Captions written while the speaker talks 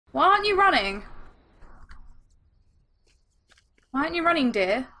Why aren't you running? Why aren't you running,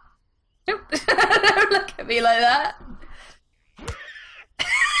 dear? Don't, don't look at me like that.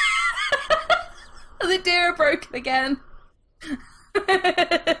 The deer are broken again.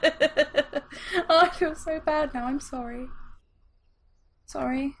 Oh, I feel so bad now. I'm sorry.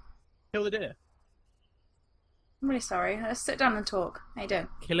 Sorry. Kill the deer. I'm really sorry. Let's sit down and talk. How you doing?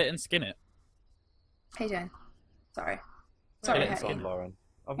 Kill it and skin it. How you doing? Sorry. Sorry Kill I it and hurt skin you. Lauren.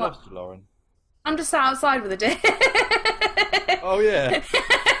 I've What? lost you, Lauren. I'm just outside with a deer. Oh yeah.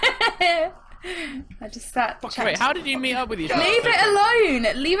 I just sat. Fuck, wait, how did you meet up with these? Leave it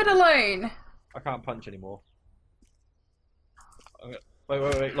alone! Leave it alone! I can't punch anymore.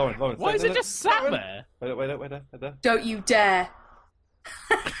 Wait, Lauren. Why is it just sat there? Wait. Don't you dare!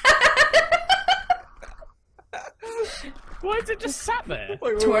 Why is it just sat there?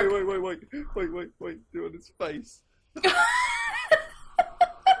 Wait. Do it on his face.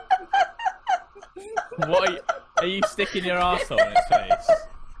 What are you sticking your arsehole in its face?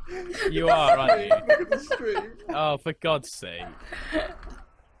 You are, aren't you? Look at the stream. Oh, for God's sake.